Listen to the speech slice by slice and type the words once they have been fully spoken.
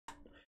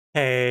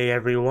Hey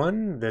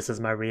everyone, this is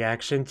my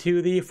reaction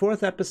to the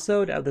fourth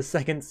episode of the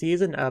second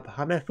season of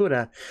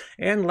Hamefura.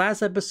 And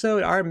last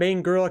episode, our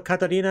main girl,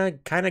 Katarina,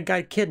 kind of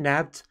got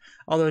kidnapped,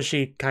 although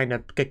she kind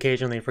of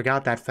occasionally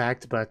forgot that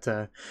fact. But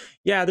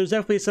yeah, there's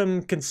definitely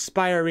some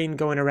conspiring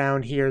going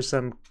around here,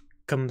 some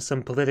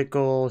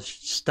political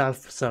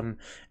stuff, some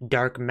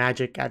dark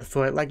magic at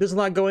foot. Like, there's a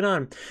lot going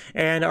on.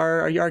 And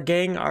our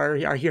gang,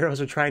 our heroes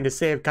are trying to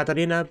save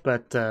Katarina,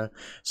 but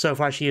so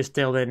far she is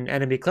still in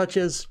enemy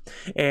clutches.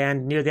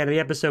 And near the end of the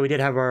episode, we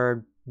did have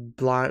our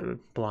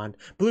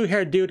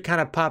blue-haired dude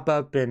kind of pop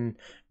up and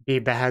be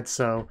bad.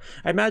 So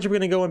I imagine we're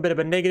going to go in a bit of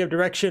a negative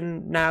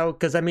direction now,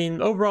 because I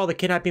mean, overall, the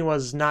kidnapping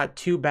was not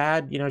too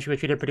bad. You know, she was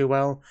treated pretty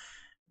well.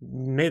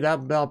 Maybe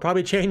that'll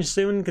probably change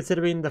soon,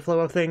 considering the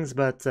flow of things,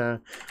 but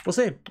we'll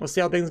see. We'll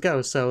see how things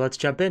go. So let's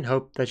jump in,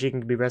 hope that she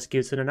can be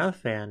rescued soon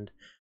enough, and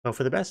hope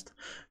for the best.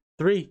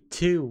 3,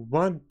 2,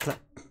 1, play.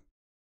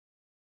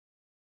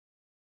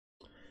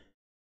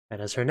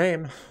 That is her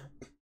name.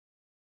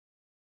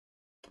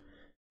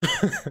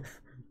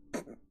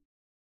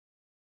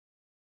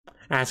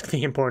 Ask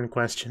the important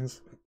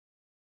questions.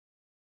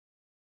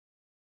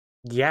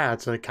 Yeah,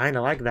 it's kind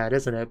of like that,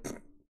 isn't it?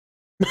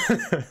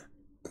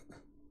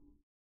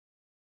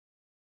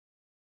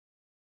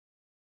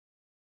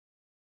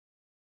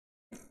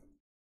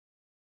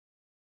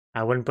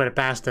 I wouldn't put it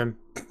past him.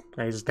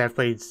 He's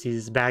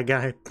a bad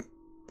guy.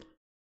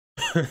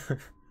 It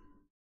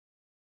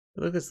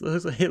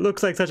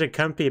looks like such a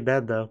comfy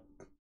bed, though.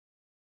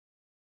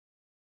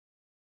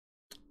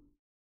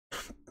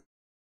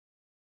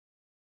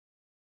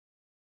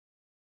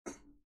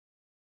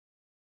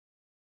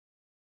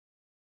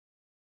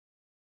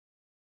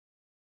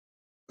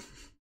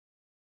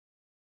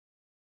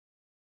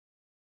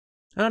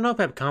 I don't know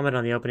if I've commented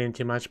on the opening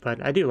too much,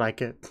 but I do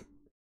like it.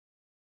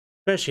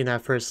 Especially in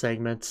that first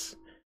segment.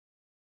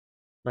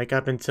 Like,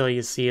 up until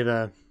you see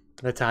the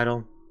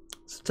title.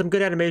 Some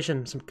good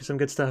animation, some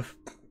good stuff.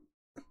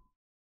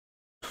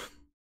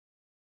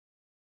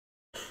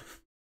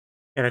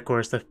 And of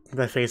course,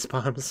 the face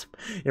palms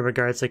in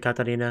regards to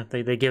Katarina.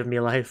 They give me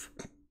life.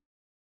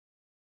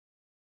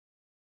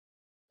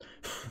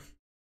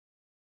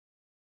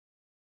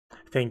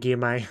 Thank you,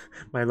 my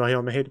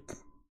loyal maid.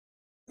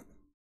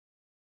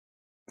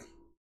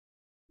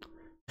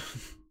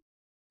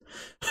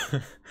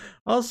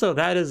 Also,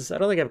 that is, I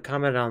don't think I've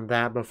commented on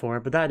that before,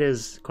 but that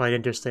is quite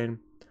interesting.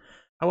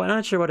 I'm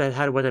not sure what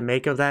to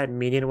make of that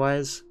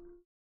meaning-wise.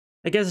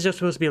 I guess it's just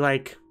supposed to be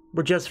like,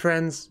 we're just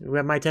friends.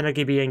 We might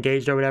technically be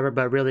engaged or whatever,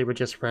 but really we're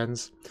just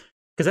friends.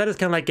 Because that is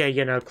kind of like a,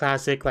 you know,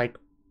 classic, like,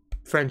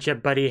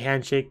 friendship buddy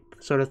handshake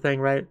sort of thing,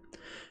 right?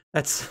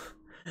 That's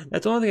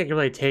the only thing I can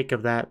really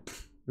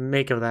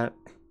make of that.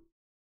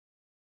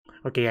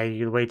 Okay, yeah,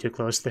 you're way too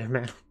close there,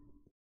 man.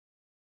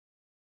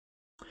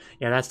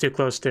 Yeah, that's too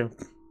close too.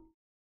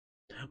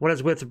 What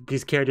is with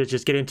these characters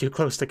just getting too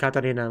close to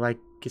Katarina? Like,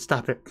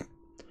 stop it.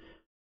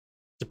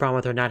 The problem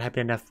with her not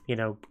having enough, you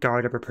know,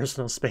 guard of her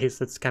personal space.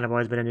 That's kind of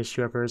always been an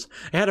issue of hers.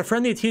 I had a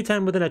friendly tea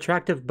time with an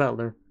attractive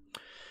butler.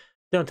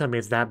 Don't tell me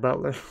it's that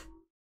butler.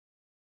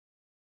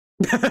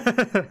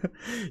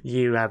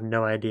 You have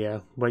no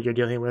idea what you're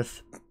dealing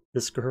with,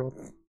 this girl.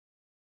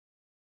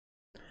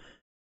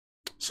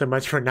 So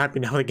much for not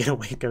being able to get a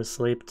wink of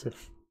sleep.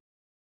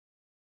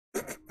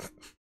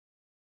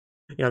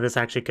 You know, this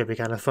actually could be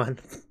kind of fun.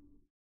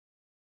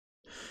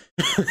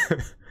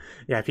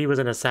 Yeah, if he was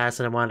an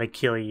assassin and wanted to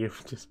kill you,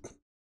 just...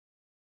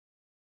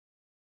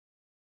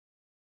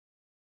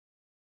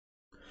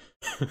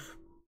 I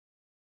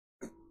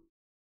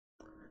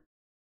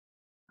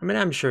mean,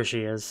 I'm sure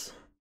she is.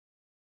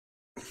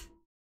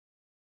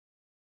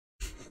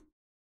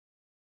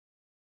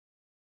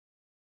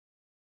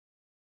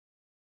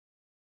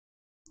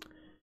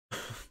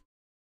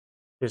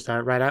 Just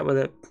right out with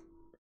it.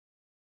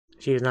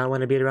 She does not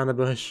want to beat around the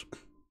bush.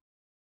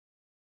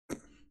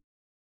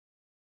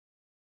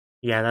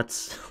 Yeah,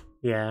 that's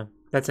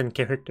in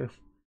character.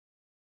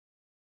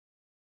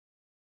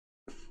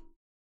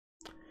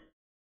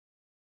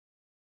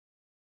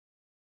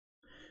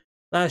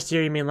 Last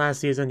year, you mean last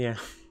season? Yeah.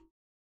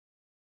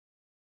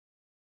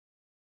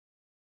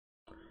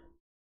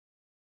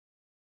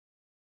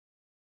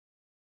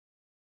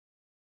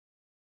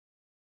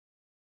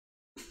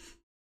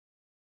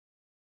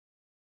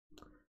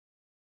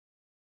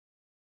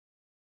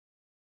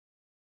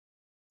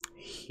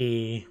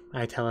 He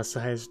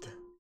italicized.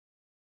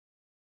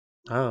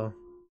 Oh.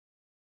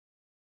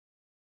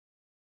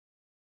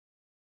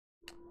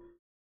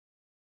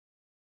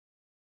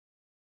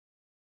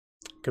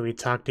 Could we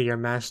talk to your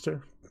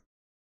master?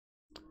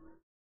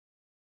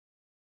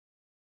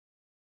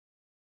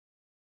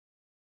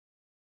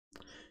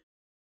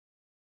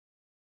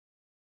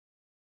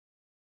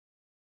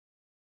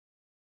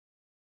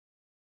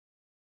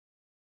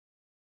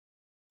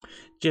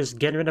 Just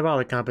getting rid of all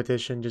the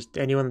competition, just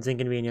anyone that's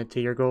inconvenient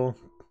to your goal.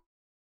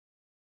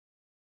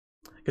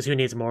 Because who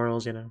needs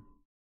morals, you know?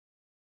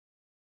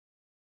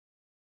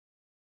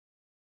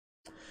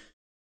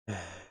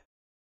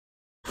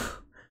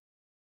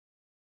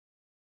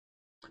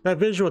 That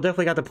visual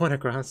definitely got the point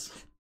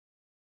across.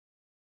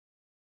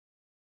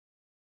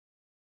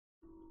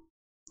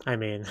 I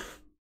mean...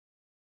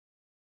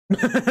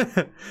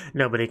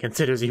 Nobody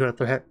considers you a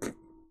threat.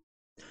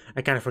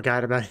 I kind of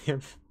forgot about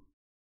him.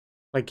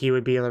 Like he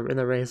would be in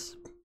the race.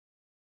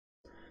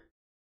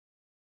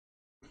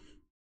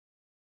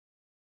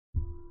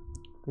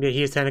 Yeah,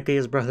 he's technically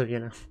his brother, you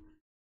know.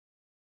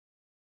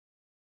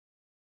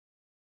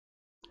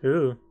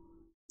 Ooh.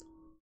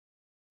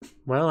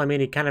 Well, I mean,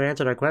 he kind of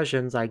answered our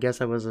questions. I guess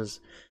that was as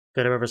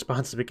good of a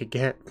response as we could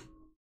get.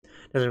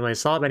 Doesn't really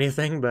solve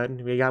anything, but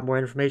we got more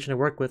information to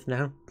work with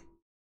now.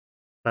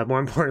 But more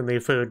importantly,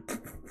 food.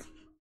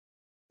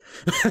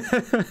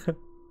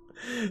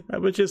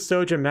 That was just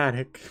so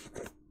dramatic.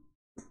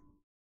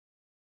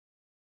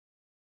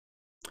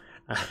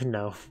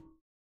 No.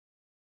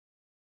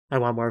 I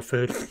want more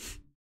food.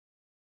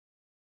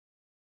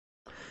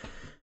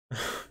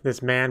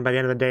 This man, by the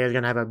end of the day, is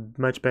gonna have a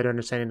much better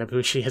understanding of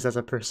who she is as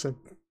a person.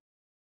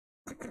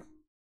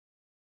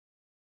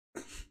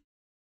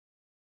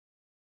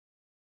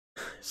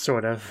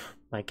 Sort of.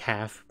 Like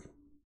half.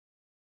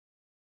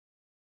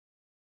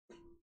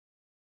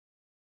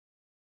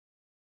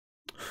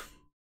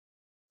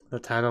 The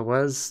title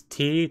was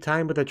Tea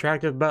Time with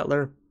Attractive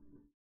Butler.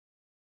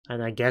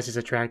 And I guess he's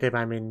attractive.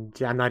 I mean,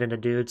 I'm not into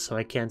dudes, so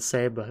I can't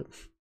say, but...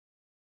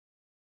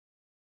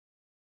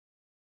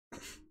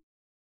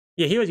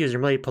 Yeah, he was using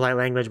really polite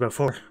language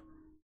before.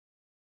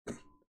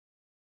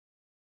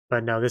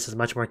 But no, this is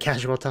much more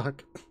casual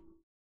talk.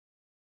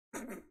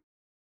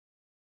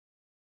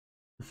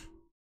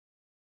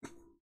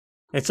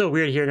 It's so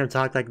weird hearing him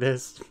talk like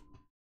this.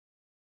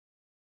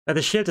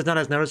 The shift is not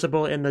as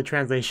noticeable in the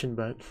translation,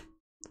 but...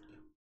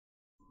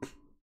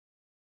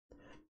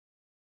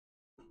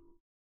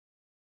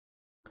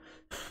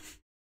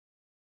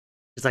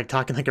 He's like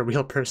talking like a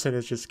real person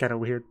is just kind of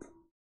weird.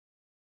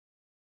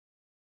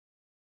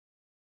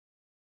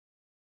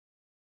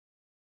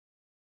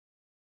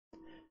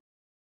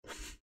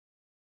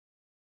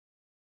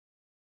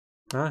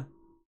 Huh?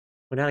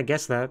 Would not have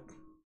guessed that.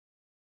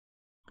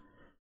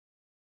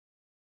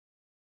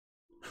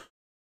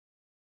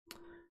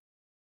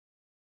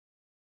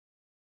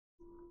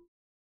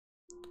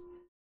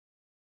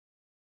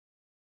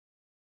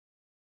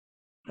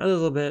 A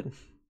little bit.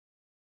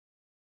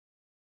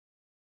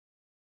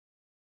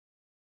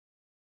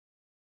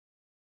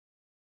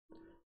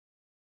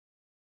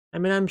 I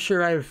mean, I'm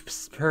sure I've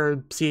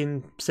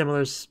seen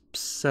similar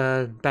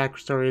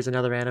backstories in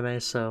other anime,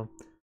 so...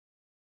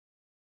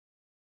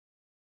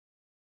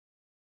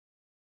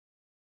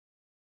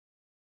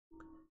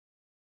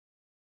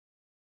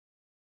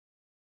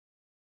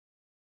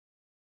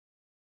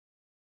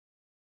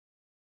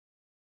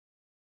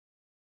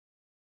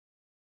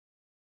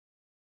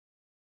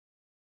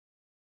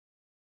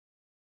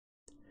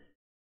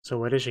 So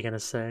what is she gonna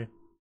say?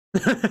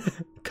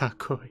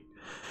 Kakoi.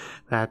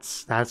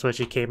 That's what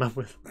she came up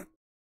with.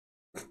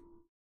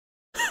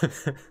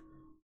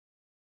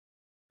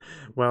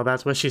 Well,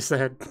 that's what she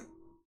said.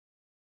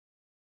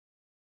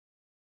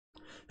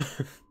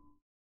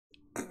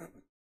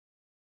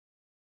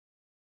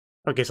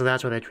 Okay, so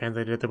that's why they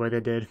translated it the way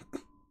they did.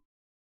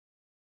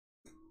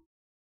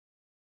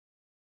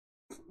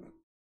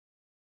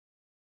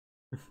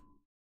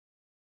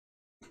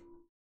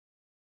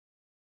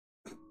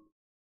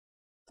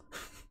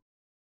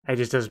 I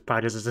just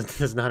probably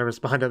does not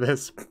respond to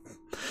this.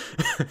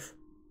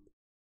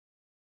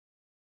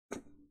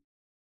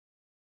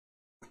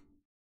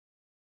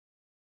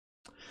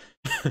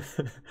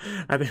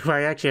 I think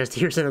I actually has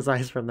tears in his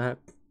eyes from that.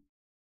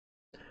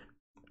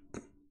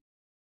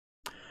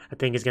 I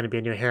think he's gonna be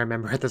a new hair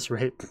member at this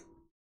rate.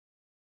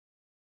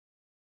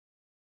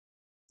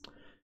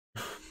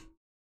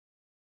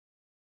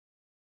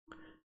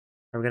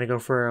 Are we gonna go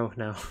for a... Oh,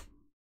 no.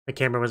 The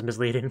camera was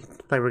misleading. I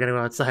thought we were gonna go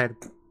outside.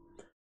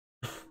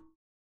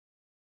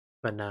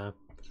 But no.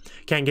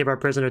 Can't give our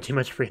prisoner too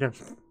much freedom.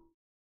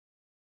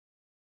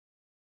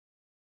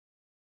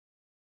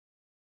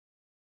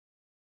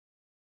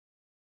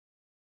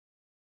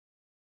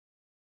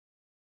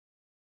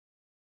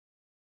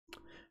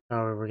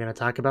 Oh, we're gonna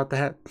talk about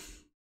that?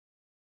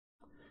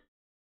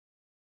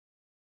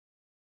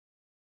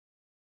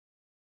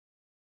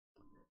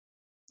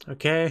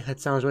 Okay, that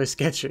sounds really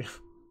sketchy.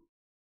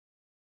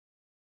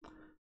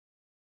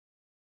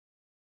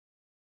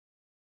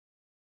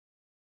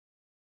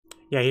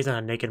 Yeah, he's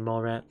not a naked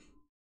mole rat.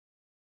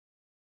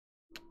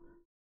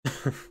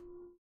 How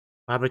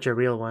about your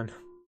real one?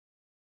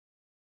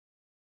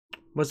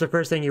 What's the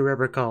first thing you were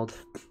ever called?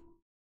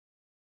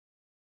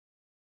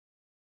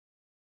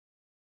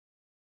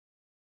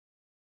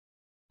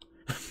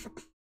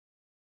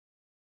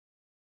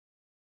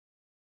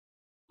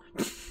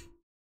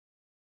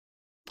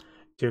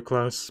 Too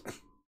close.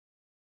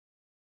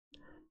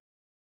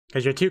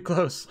 Because you're too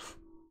close.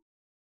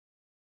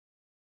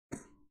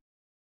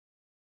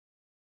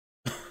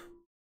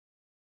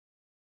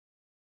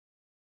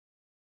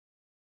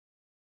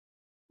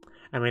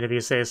 I mean, if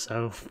you say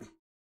so.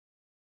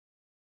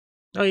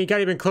 Oh, you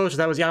got even closer.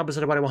 That was the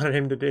opposite of what I wanted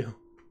him to do.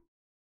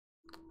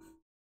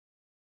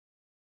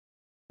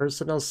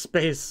 Personal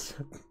space.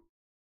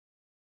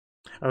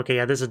 Okay,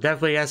 yeah, this is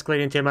definitely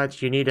escalating too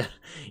much. You need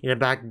to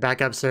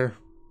back up, sir.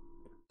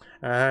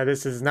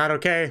 This is not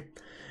okay.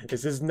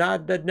 This is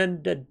not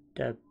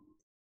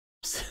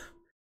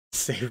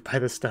saved by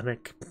the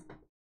stomach.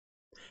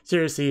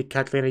 Seriously,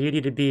 Catalina, you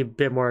need to be a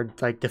bit more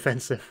like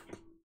defensive.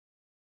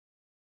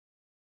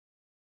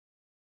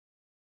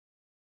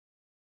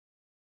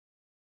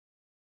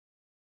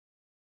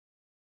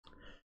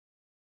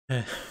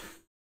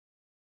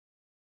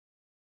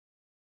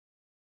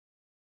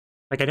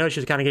 Like, I know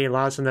she's kind of getting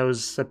lost in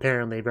those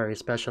apparently very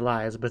special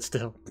eyes, but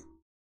still.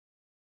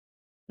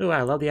 Ooh,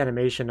 I love the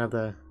animation of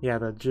the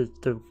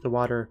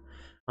water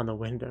on the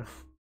window.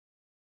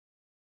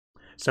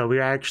 So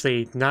we're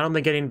actually not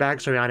only getting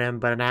backstory on him,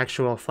 but an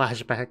actual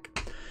flashback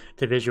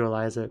to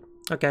visualize it.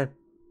 Okay.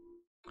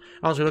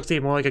 Also, he looks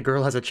even more like a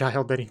girl as a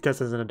child than he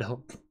does as an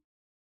adult.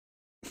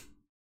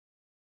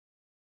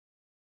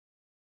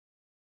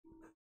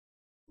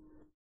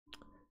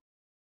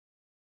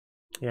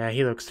 Yeah,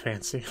 he looks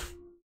fancy.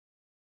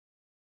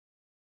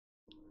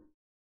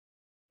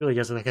 Really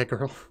does look like a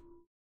girl.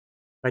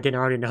 I didn't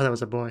already know that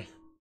was a boy.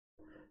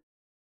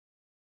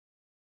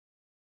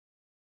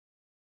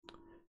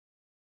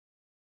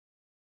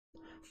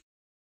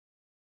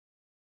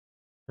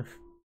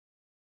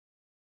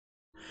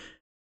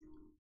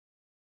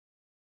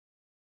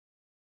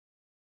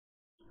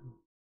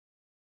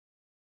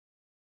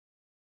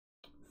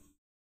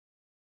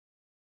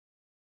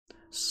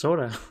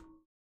 Sorta.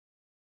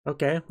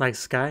 Okay, like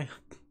Sky.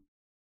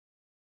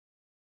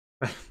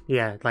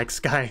 Yeah, like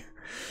Sky.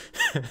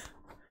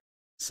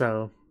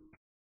 So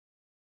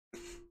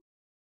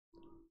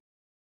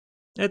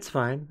it's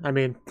fine. I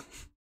mean,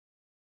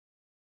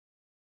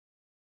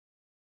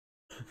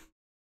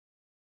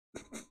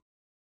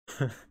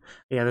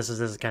 yeah, this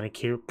is kind of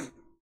cute.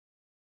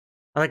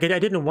 Like, I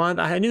didn't want.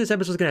 I knew this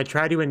episode was gonna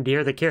try to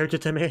endear the character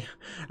to me.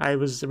 I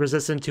was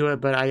resistant to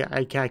it, but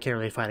I can't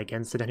really fight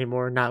against it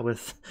anymore. Not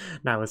with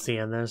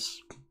seeing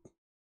this.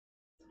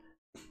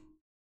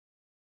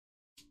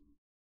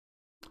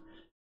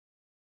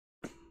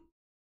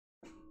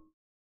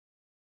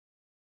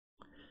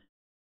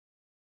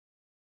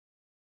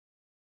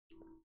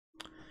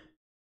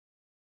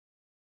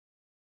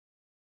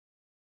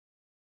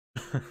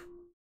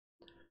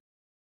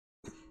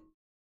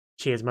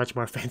 She is much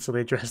more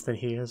fancily dressed than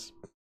he is.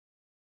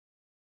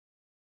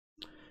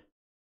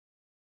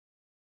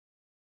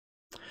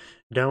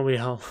 Don't we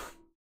all?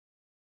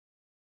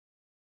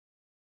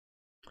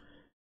 I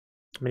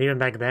mean, even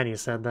back then he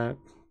said that.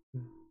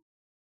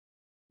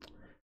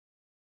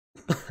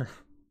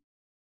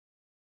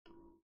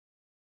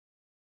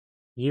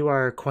 You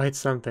are quite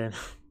something.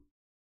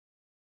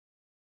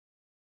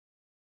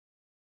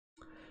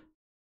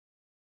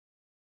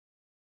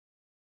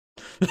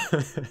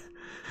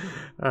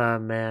 Oh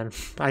man,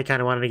 I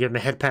kind of wanted to give him a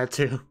head pat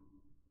too.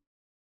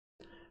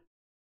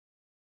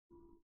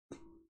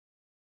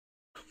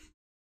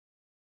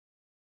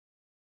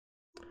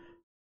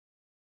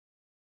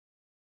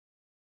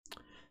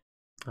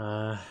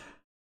 Of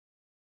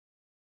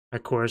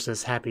course,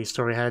 this happy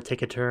story had to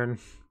take a turn.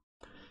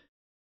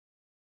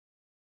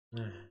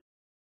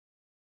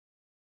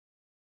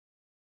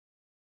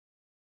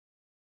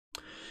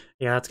 Yeah,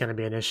 that's gonna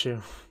be an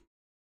issue.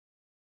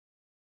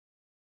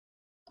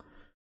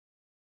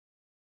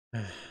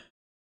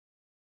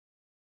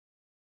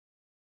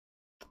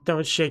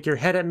 Don't shake your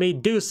head at me,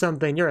 do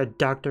something! You're a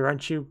doctor,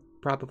 aren't you?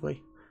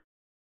 Probably.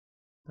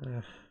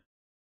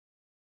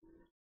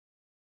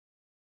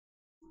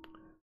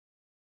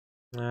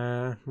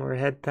 More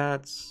head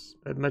pats.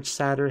 A much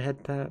sadder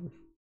head pat.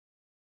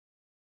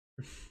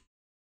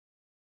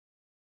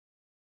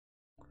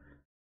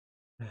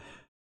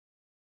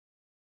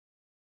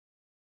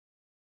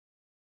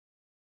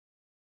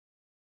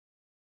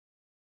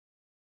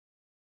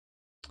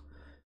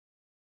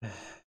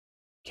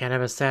 Can't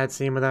have a sad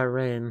scene without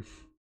rain.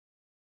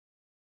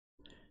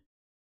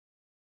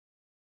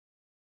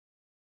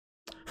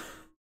 That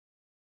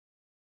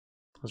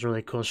was a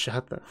really cool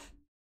shot, though.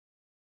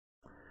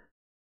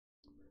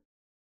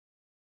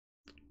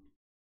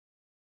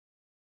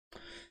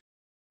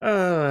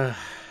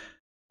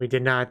 We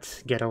did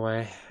not get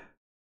away.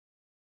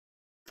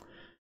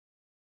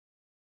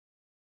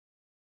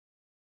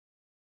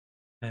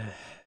 Probably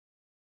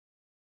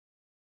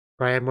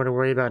have more to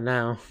worry about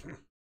now.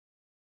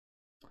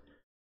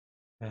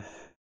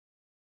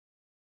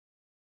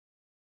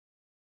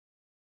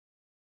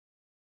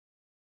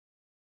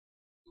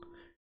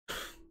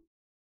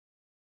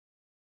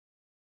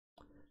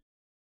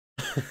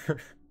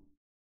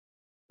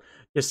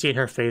 Just seeing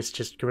her face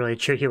just can really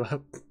cheer you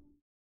up.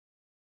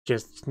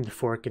 Just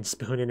fork and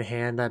spoon in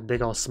hand, that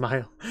big ol'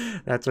 smile.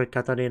 That's what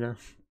Katarina.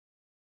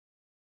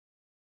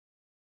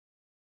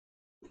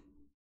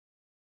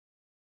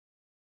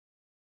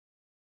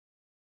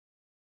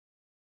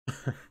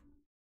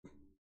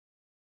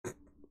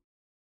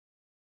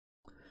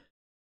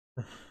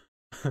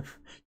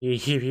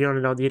 you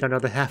don't know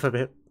the half of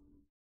it.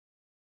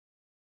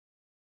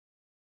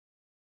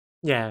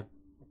 Yeah,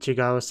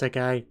 Chigawa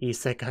Sekai,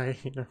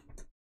 Isekai, you know.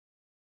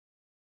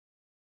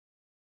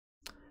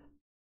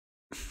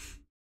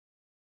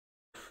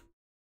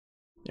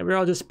 And we're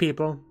all just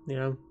people, you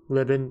know,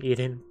 living,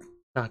 eating,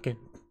 talking.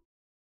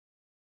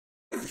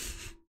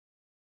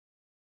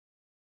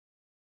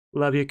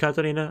 Love you,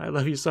 Katarina. I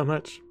love you so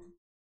much.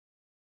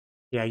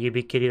 Yeah, you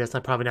be kitty. That's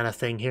probably not a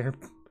thing here.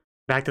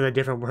 Back to the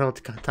different world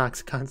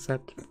talks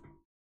concept.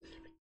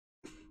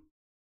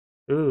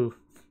 Ooh.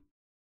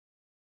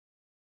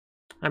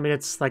 I mean,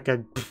 it's like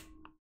a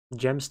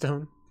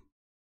gemstone.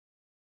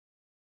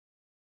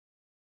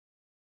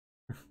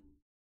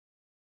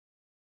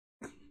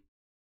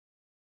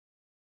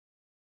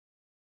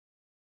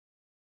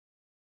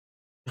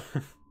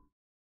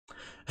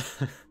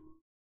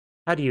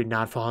 How do you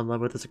not fall in love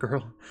with this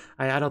girl?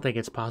 I don't think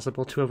it's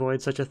possible to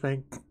avoid such a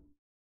thing.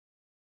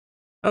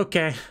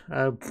 Okay.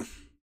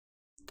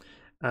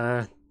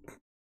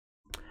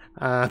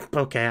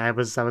 Okay. I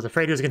was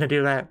afraid he was gonna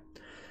do that.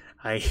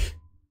 I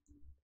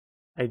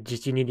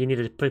just you need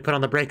to put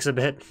on the brakes a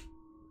bit.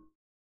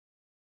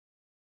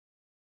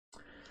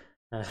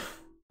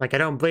 Like I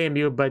don't blame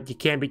you, but you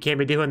can't be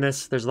doing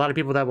this. There's a lot of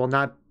people that will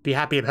not be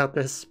happy about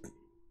this.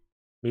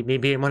 Me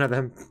being one of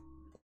them.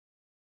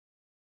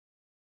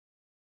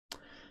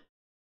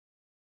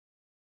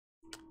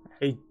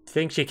 I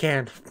think she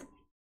can.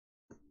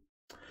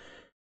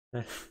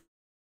 Oh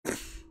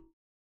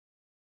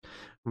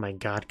my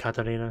god,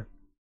 Katarina.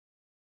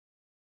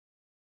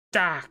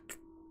 Ah!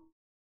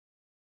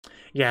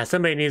 Yeah,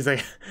 somebody needs a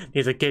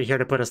kid here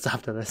to put a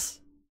stop to this.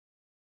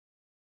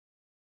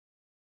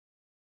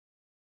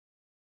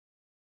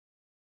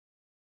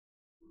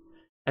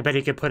 I bet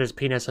he could put his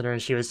penis on her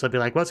and she would still be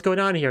like, what's going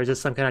on here? Is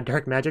this some kind of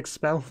dark magic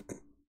spell?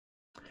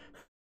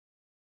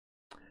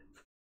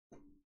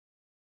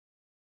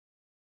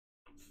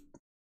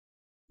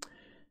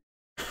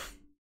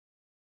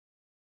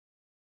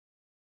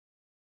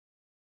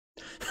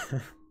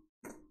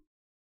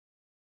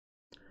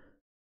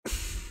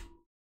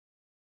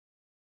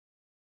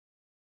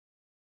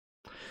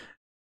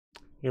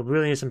 You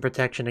really need some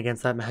protection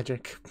against that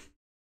magic.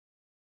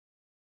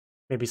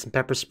 Maybe some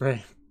pepper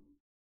spray.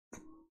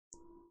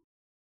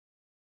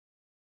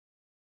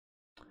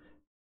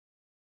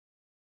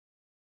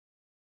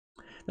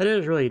 That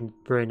is really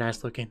very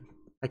nice looking.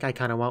 Like, I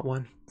kind of want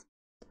one.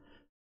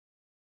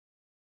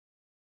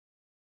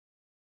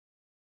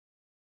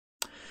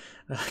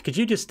 Could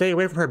you just stay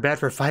away from her bed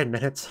for 5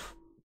 minutes?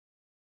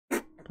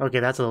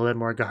 Okay, that's a little bit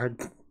more guard.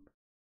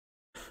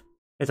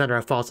 It's under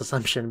a false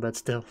assumption, but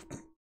still.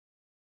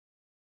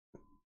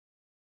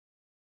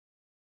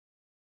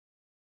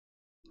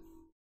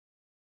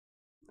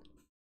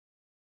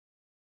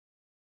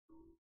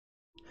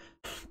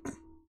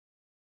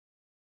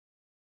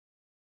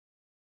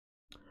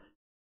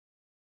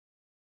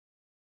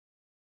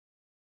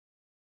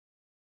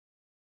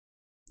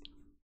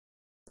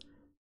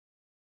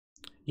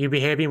 You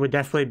behaving would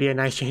definitely be a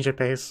nice change of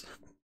pace.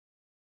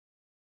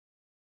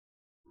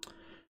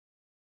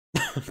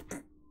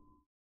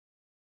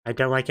 I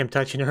don't like him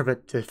touching her,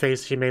 but the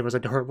face she made was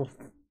adorable.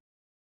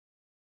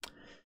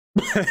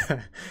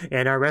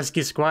 And our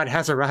rescue squad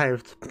has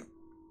arrived.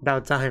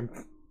 About time.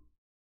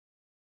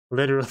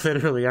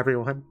 Literally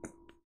everyone.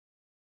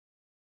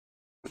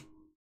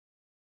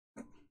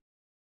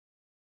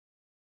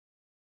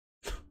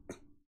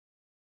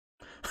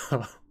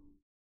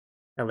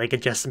 A leg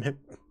adjustment.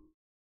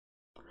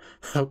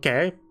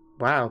 Okay.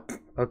 Wow.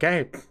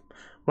 Okay.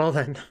 Well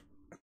then.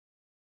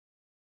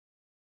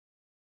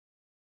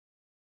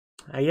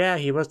 Yeah,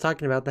 he was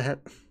talking about that.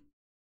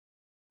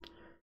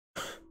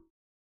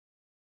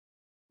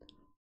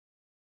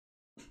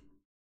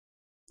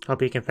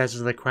 Hope he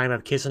confesses the crime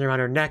of kissing her on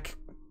her neck.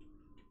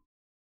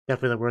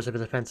 Definitely the worst of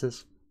his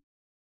offenses.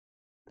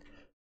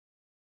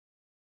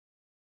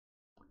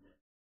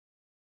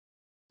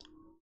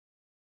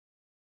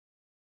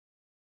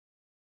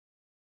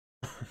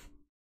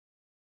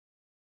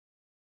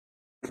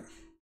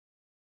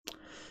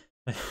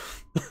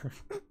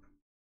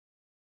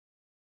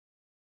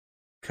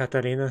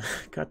 Katarina.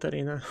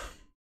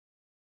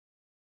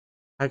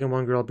 How can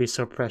one girl be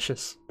so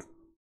precious?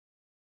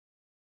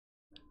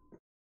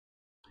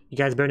 You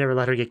guys better never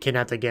let her get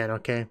kidnapped again,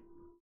 okay?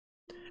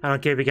 I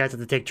don't care if you guys have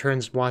to take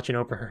turns watching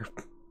over her.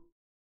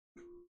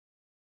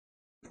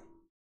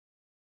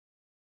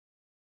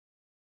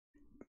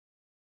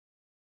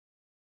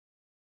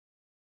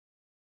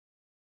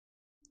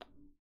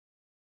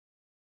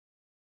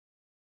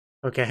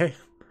 Okay?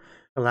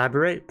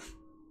 Elaborate?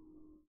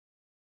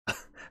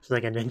 She's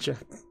like a ninja.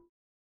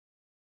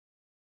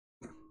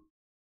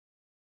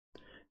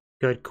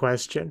 Good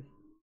question.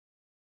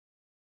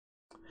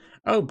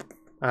 Oh,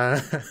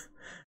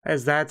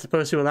 is that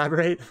supposed to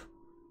elaborate?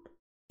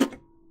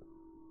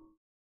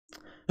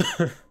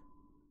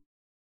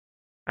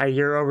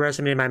 You're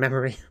overestimating my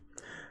memory.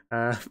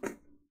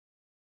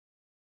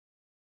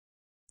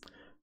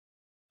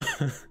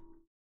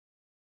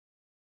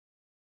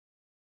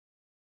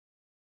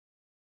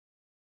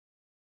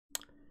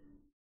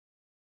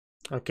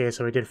 Okay,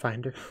 so we did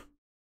find her.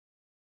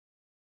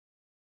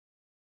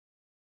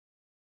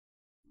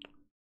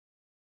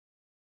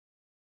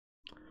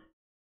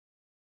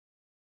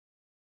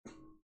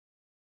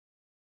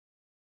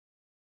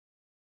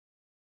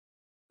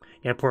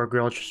 Yeah, poor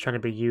girl just trying to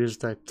be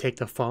used to take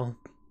the fall.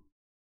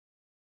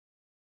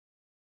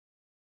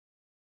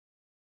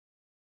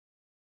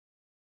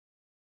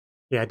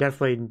 Yeah,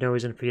 definitely no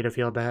reason for you to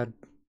feel bad.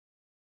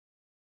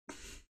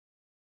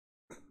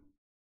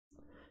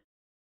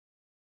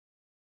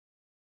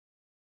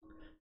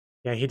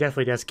 Yeah, he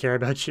definitely does care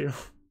about you.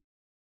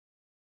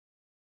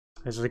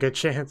 There's a good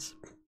chance.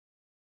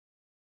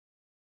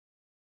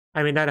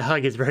 I mean, that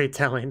hug is very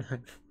telling.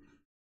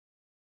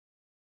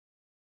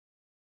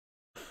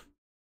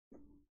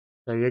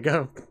 There you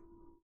go.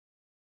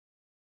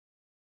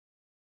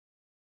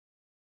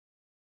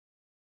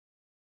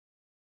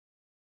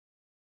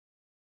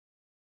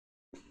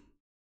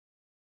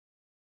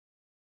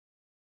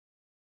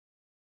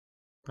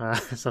 I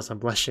saw some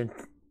blushing.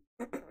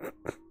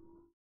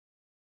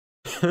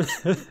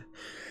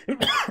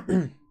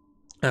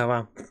 Oh,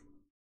 wow.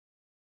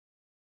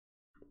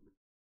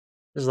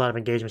 There's a lot of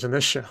engagements in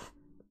this show.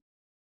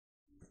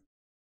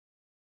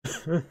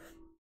 You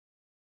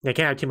can't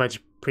have too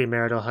much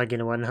premarital hugging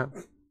and whatnot.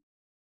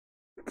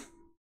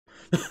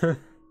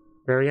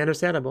 Very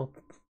understandable.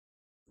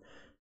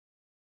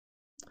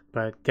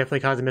 But definitely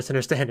caused a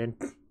misunderstanding.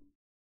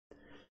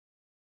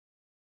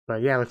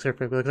 But yeah, looks like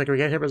we're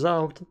getting it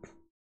resolved.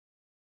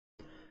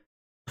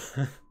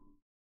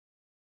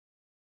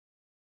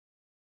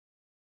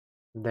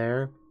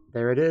 There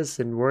it is,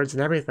 in words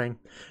and everything.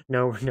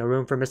 No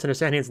room for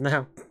misunderstandings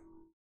now.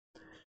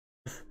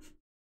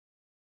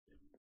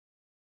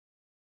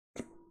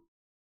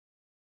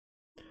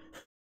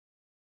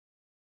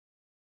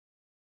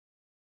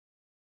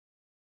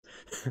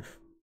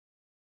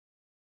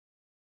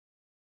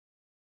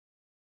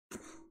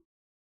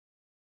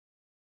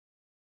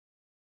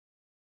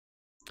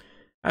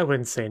 I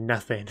wouldn't say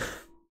nothing.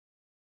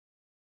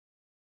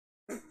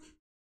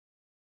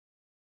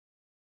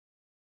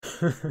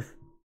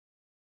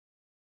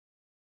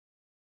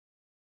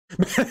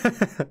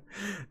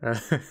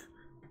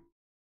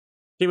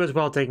 He was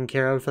well taken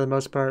care of for the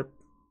most part.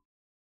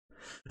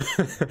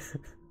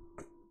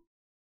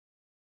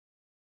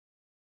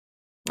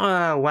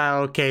 Oh,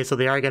 wow, okay, so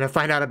they are gonna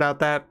find out about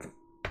that.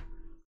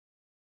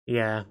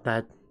 Yeah,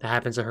 that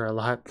happens to her a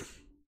lot.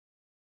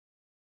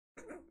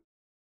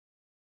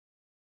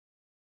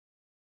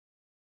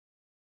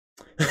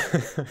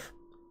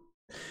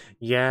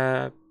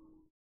 Yeah.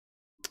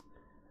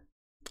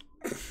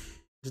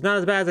 It's not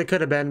as bad as it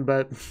could have been,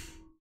 but...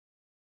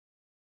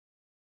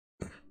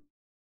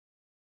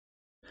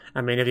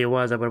 I mean, if he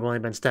was, that would have only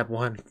been step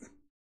 1.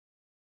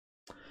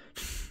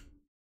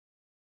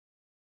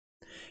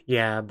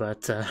 Yeah,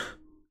 but,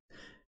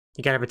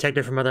 you gotta protect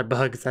her from other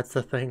bugs, that's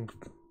the thing.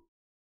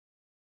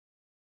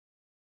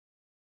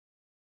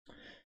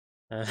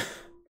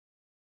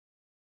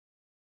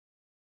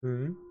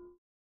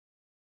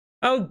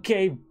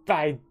 Okay,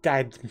 I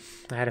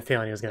had a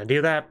feeling he was gonna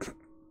do that.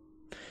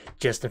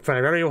 Just in front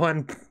of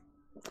everyone.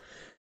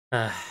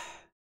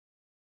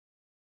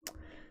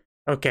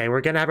 Okay,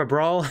 we're gonna have a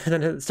brawl at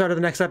the start of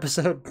the next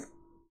episode.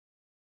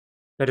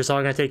 They're just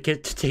all gonna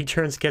take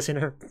turns kissing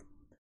her.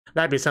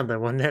 That'd be something,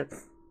 wouldn't it?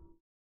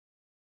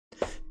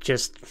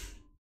 There's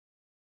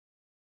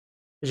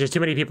just too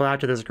many people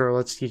after this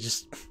girl.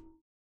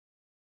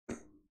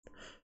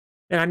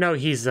 And I know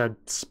he's a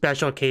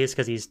special case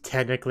because he's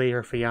technically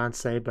her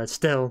fiance, but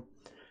still.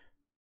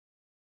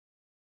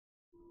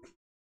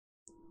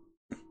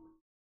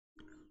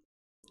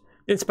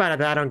 In spite of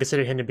that, I don't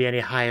consider him to be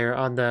any higher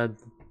on that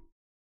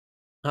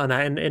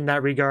in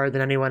that regard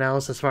than anyone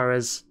else as far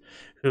as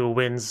who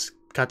wins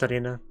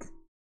Katarina.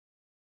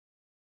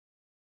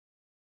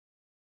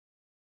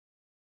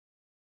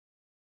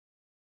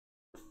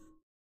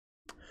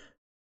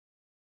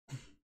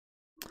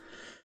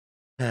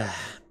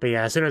 But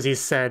yeah, as soon as he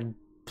said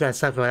that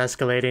stuff about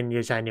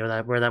escalating, I knew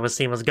that where that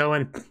scene was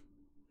going.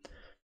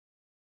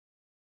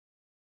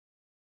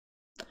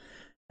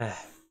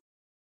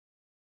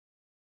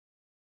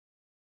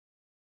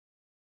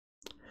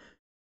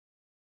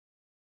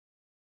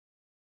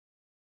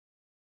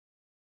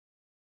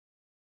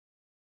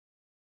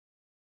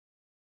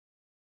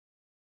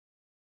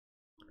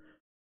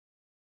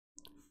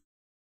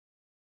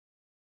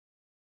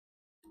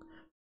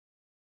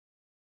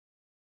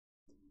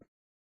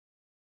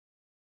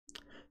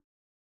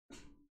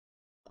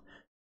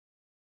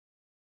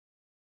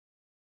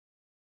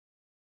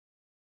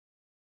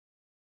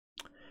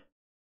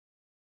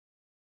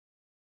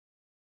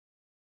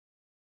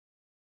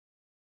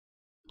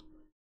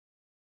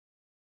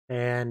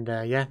 And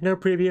yeah, no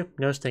preview,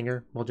 no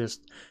stinger. We'll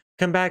just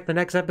come back the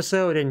next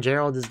episode and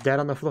Gerald is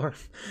dead on the floor.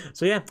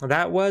 So yeah,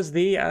 that was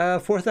the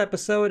 4th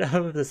episode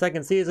of the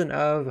 2nd season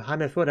of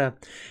Hamefura.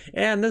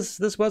 And this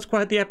was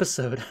quite the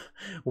episode.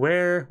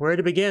 Where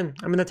to begin?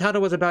 I mean, the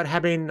title was about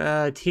having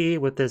tea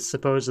with this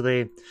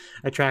supposedly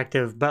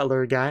attractive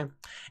butler guy.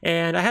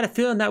 And I had a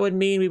feeling that would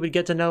mean we would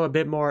get to know a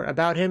bit more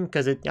about him,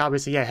 because it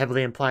obviously, yeah,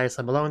 heavily implies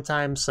some alone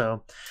time,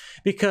 so...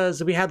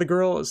 because we had the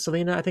girl,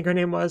 Selena, I think her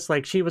name was,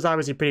 like, she was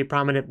obviously pretty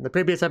prominent in the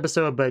previous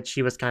episode, but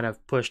she was kind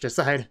of pushed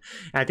aside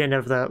at the end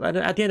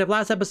of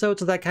last episode,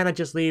 so that kind of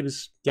just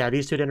leaves, yeah,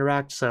 these two to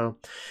interact, so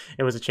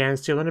it was a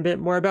chance to learn a bit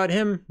more about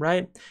him,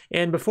 right?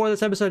 And before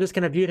this episode, I just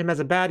kind of viewed him as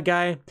a bad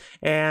guy,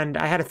 and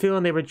I had a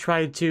feeling they would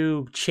try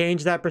to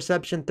change that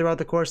perception throughout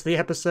the course of the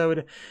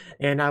episode,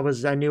 and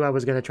I knew I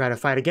was going to try to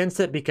fight against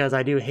it, because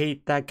I do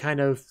hate that kind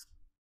of,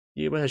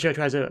 when a show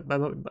tries to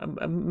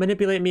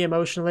manipulate me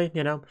emotionally,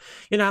 you know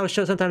how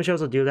sometimes shows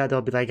will do that.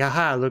 They'll be like,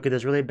 haha, look at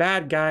this really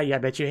bad guy, yeah, I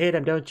bet you hate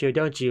him, don't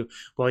you?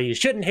 Well, you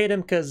shouldn't hate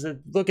him because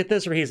look at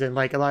this reason.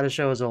 Like, a lot of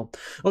shows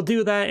will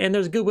do that, and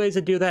there's good ways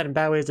to do that and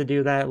bad ways to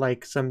do that.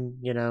 Like, some,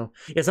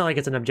 it's not like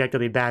it's an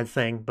objectively bad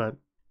thing, but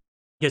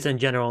just in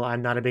general,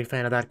 I'm not a big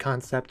fan of that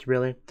concept,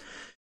 really.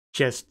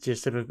 Just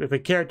if a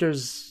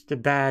character's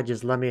bad,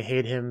 just let me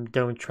hate him.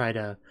 Don't try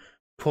to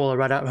pull a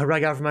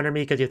rug out from under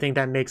me because you think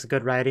that makes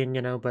good writing,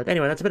 But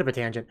anyway, that's a bit of a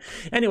tangent.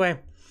 Anyway,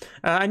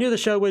 I knew the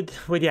show would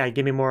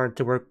give me more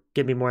to work,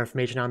 give me more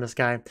information on this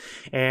guy,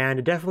 and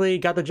it definitely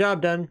got the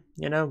job done.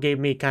 Gave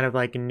me kind of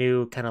like a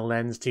new kind of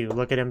lens to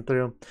look at him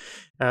through.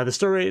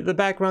 The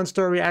background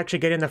story, actually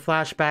getting the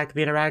flashback,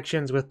 the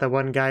interactions with the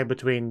one guy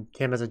between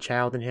him as a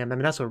child and him. I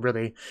mean, that's what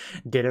really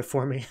did it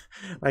for me.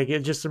 Like,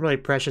 it's just some really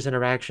precious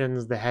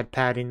interactions, the head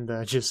patting,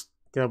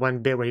 the one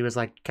bit where he was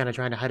like kind of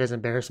trying to hide his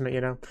embarrassment,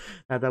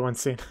 that one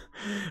scene.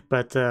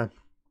 But I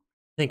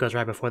think it was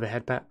right before the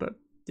head pat. But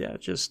yeah,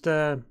 just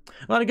a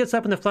lot of good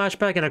stuff in the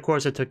flashback, and of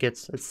course it took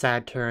its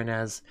sad turn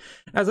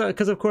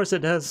because of course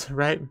it does,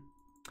 right?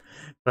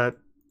 But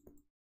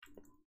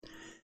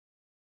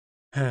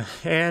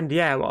and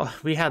yeah, well,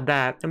 we had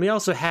that, and we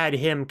also had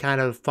him kind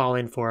of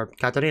falling for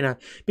Katarina,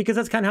 because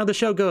that's kind of how the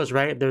show goes,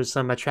 right? There's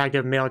some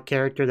attractive male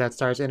character that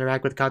starts to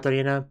interact with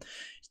Katarina.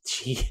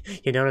 He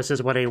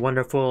notices what a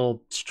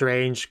wonderful,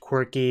 strange,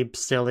 quirky,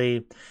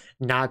 silly,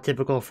 not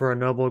typical for a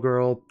noble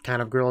girl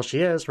kind of girl she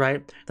is,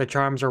 right? The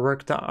charms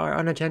are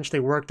unintentionally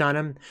worked on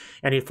him,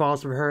 and he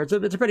falls for her. It's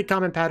a pretty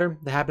common pattern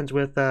that happens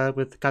with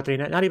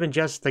Katarina. Not even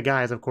just the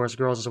guys, of course,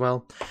 girls as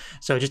well.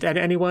 So just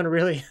anyone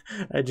really,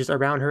 just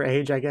around her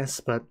age, I guess.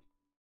 But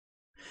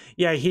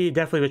yeah, he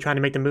definitely was trying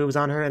to make the moves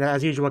on her, and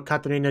as usual,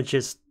 Katarina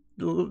just,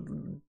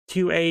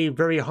 to a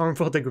very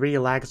harmful degree,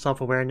 lack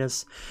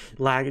self-awareness,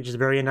 just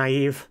very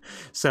naive.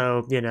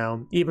 So,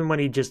 even when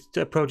he just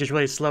approaches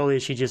really slowly,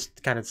 she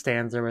just kind of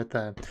stands there with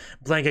a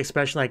blank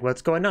expression, like,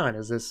 what's going on?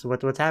 Is this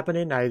what's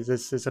happening? Is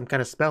this some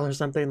kind of spell or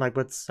something? Like,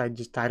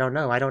 I don't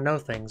know. I don't know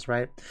things,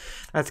 right?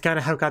 That's kind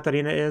of how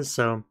Katarina is.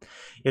 So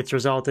it's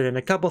resulted in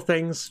a couple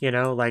things,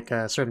 like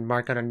a certain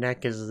mark on her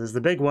neck is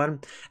the big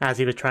one, as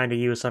he was trying to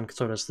use some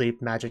sort of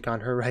sleep magic on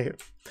her,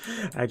 right?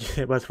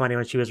 It was funny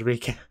when she was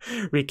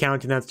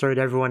recounting that story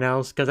to everyone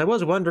else, because I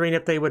was wondering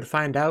if they would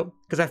find out,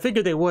 because I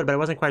figured they would, but I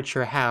wasn't quite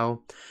sure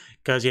how,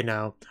 because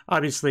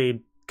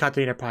obviously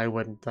Katarina probably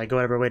wouldn't go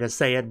out of her way to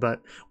say it,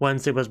 but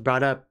once it was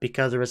brought up,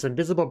 because there was some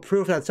visible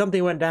proof that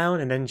something went down,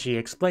 and then she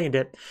explained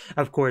it,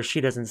 of course she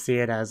doesn't see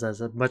it as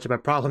much of a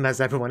problem as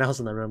everyone else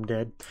in the room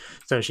did,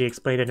 so she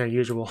explained it in her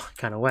usual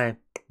kind of way.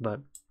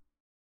 But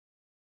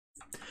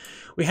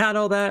we had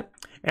all that,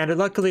 and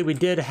luckily we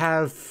did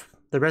have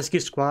the rescue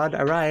squad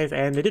arrive,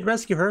 and they did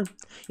rescue her.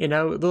 A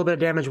little bit of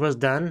damage was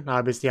done.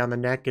 Obviously on the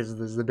neck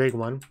is the big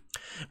one.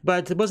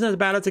 But it wasn't as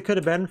bad as it could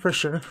have been, for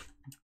sure.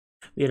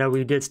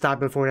 We did stop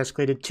before it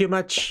escalated too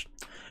much.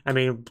 I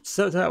mean,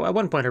 so at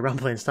one point her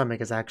rumbling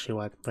stomach is actually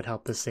what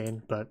helped the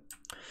scene. But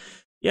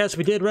yes,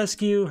 we did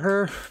rescue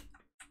her.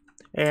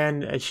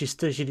 And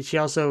she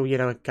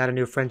also, got a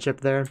new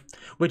friendship there,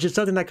 which is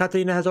something that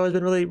Katarina has always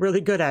been really, really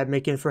good at,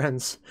 making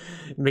friends.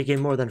 Making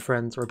more than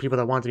friends, or people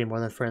that want to be more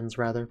than friends,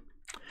 rather.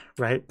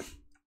 Right?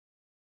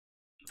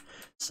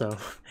 So,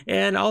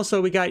 and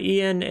also we got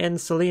Ian and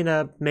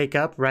Selena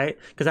makeup, right?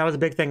 Because that was a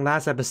big thing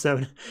last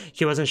episode.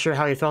 She wasn't sure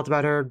how he felt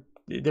about her.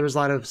 There was a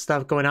lot of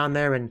stuff going on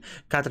there, and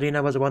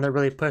Katarina was the one that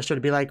really pushed her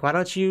to be like, why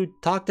don't you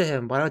talk to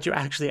him? Why don't you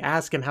actually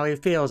ask him how he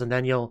feels, and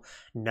then you'll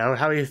know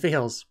how he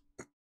feels,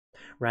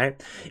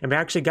 right? And we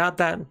actually got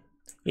that,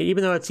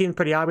 even though it seemed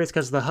pretty obvious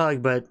because of the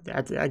hug, but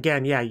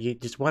again, yeah, you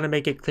just want to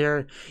make it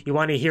clear. You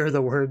want to hear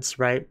the words,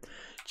 right?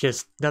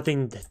 Just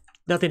nothing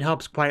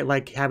helps quite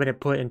like having it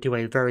put into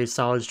a very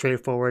solid,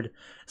 straightforward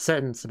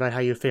sentence about how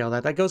you feel.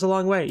 That goes a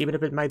long way, even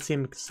if it might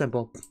seem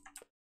simple.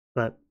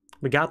 But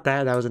we got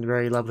that. That was a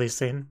very lovely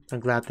scene. I'm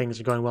glad things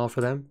are going well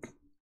for them.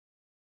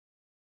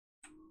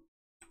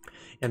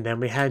 And then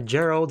we had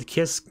Gerald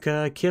kiss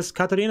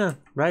Katarina,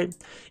 right?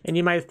 And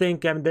you might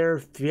think they're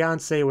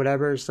fiancé,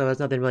 whatever, so there's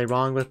nothing really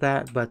wrong with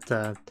that, but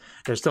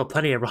there's still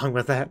plenty of wrong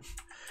with that.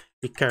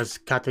 Because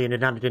Katarina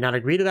did not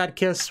agree to that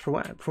kiss,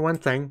 for one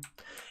thing.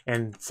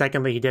 And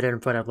secondly, he did it in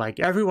front of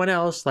everyone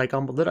else, I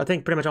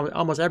think pretty much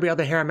almost every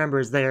other harem member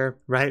is there,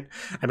 right?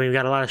 I mean, we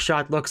got a lot of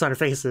shocked looks on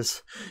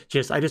faces.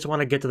 I just want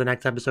to get to the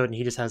next episode, and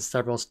he just has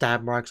several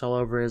stab marks all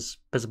over his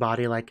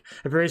body, like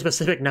a very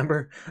specific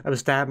number of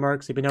stab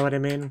marks, if you know what I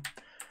mean.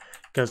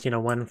 Because,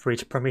 one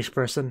from each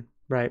person,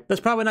 Right.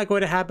 That's probably not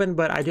going to happen,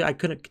 but I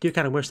do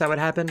kind of wish that would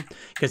happen,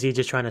 because he's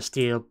just trying to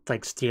steal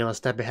a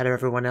step ahead of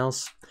everyone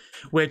else.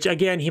 Which,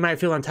 again, he might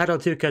feel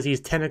entitled to because he's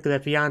technically the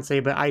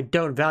fiancé, but I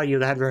don't value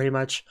that very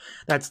much.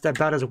 It's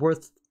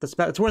worth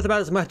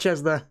about as much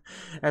as the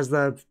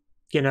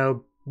you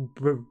know,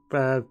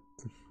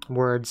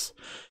 words.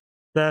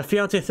 The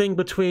fiancé thing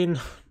between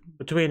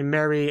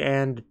Mary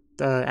and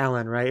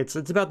Alan, right? It's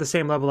about the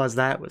same level as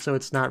that, so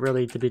it's not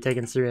really to be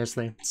taken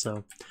seriously.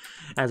 So,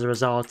 as a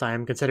result,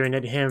 I'm considering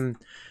it him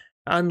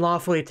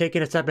unlawfully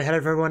taking a step ahead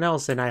of everyone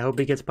else, and I hope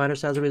he gets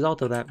punished as a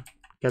result of that,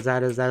 because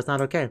that is not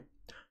okay.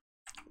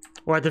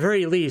 Or at the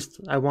very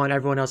least, I want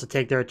everyone else to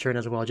take their turn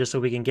as well, just so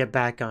we can get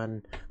back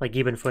on like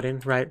even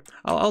footing, right?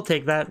 I'll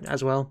take that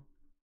as well,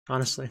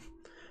 honestly.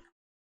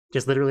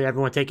 Just literally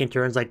everyone taking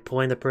turns, like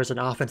pulling the person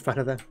off in front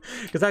of them,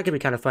 because that could be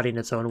kind of funny in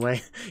its own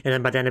way. And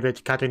then by the end of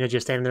it, Katarina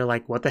just standing there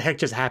like, "What the heck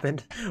just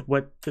happened?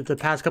 What the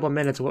past couple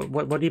minutes?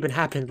 What even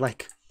happened?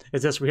 Like,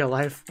 is this real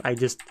life?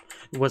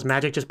 Was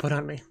magic just put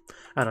on me?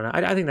 I don't know.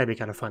 I think that'd be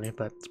kind of funny,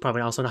 but it's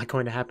probably also not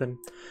going to happen.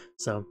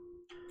 So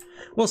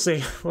we'll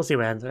see. We'll see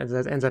what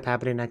ends up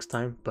happening next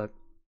time. But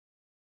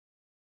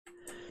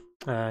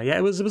yeah,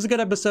 it was a good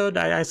episode,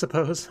 I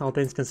suppose, all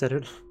things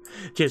considered.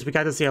 Just we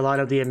got to see a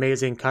lot of the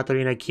amazing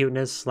Katarina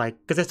cuteness, like,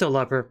 because I still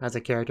love her as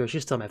a character.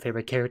 She's still my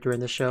favorite character in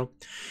the show,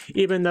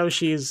 even though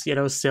she's, you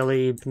know,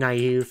 silly,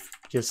 naive,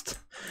 just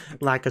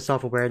lack of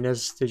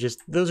self-awareness.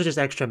 Those are just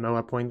extra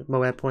Moab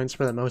points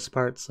for the most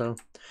part. So,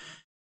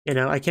 you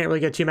know, I can't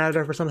really get too mad at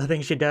her for some of the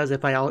things she does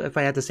if I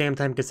at the same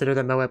time consider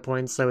them Moab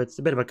points. So it's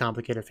a bit of a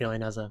complicated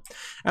feeling as a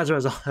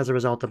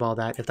result of all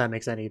that, if that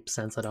makes any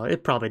sense at all.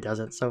 It probably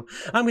doesn't. So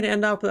I'm going to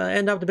end off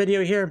the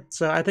video here.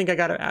 So I think I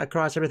got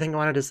across everything I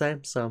wanted to say.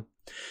 So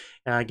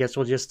I guess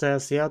we'll just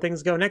see how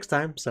things go next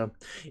time. So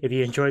if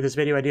you enjoyed this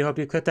video, I do hope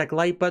you click that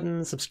like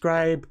button,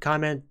 subscribe,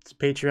 comment,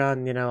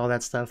 Patreon, you know, all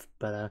that stuff.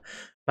 But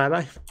bye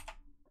bye.